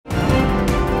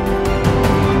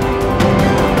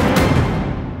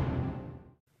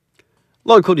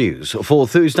Local news for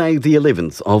Thursday, the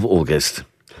 11th of August.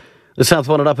 The South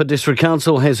Wairarapa District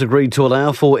Council has agreed to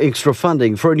allow for extra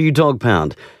funding for a new dog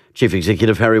pound. Chief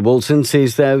Executive Harry Wilson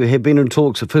says they have been in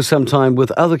talks for some time with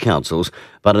other councils,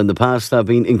 but in the past they've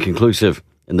been inconclusive.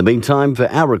 In the meantime, for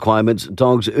our requirements,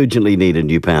 dogs urgently need a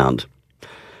new pound.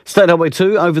 State Highway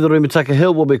 2 over the Rumitaka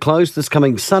Hill will be closed this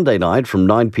coming Sunday night from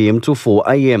 9pm till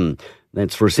 4am.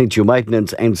 That's for essential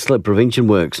maintenance and slip prevention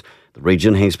works. The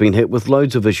region has been hit with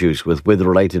loads of issues with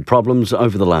weather-related problems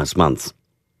over the last month.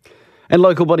 And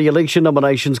local body election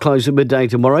nominations close at midday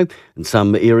tomorrow. In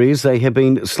some areas, they have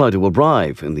been slow to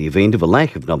arrive. In the event of a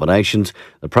lack of nominations,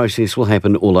 the process will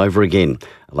happen all over again.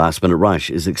 A last-minute rush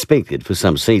is expected for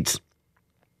some seats.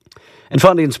 And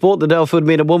finally in sport, the Dalford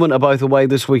men and women are both away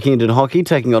this weekend in hockey,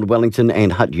 taking on Wellington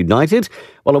and Hutt United.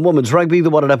 While in women's rugby,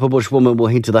 the Wairarapa Bush women will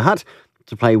head to the Hutt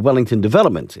to play Wellington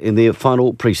Development in their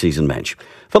final pre-season match.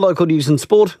 For local news and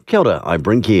sport, kia ora, I'm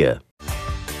Brent Gare.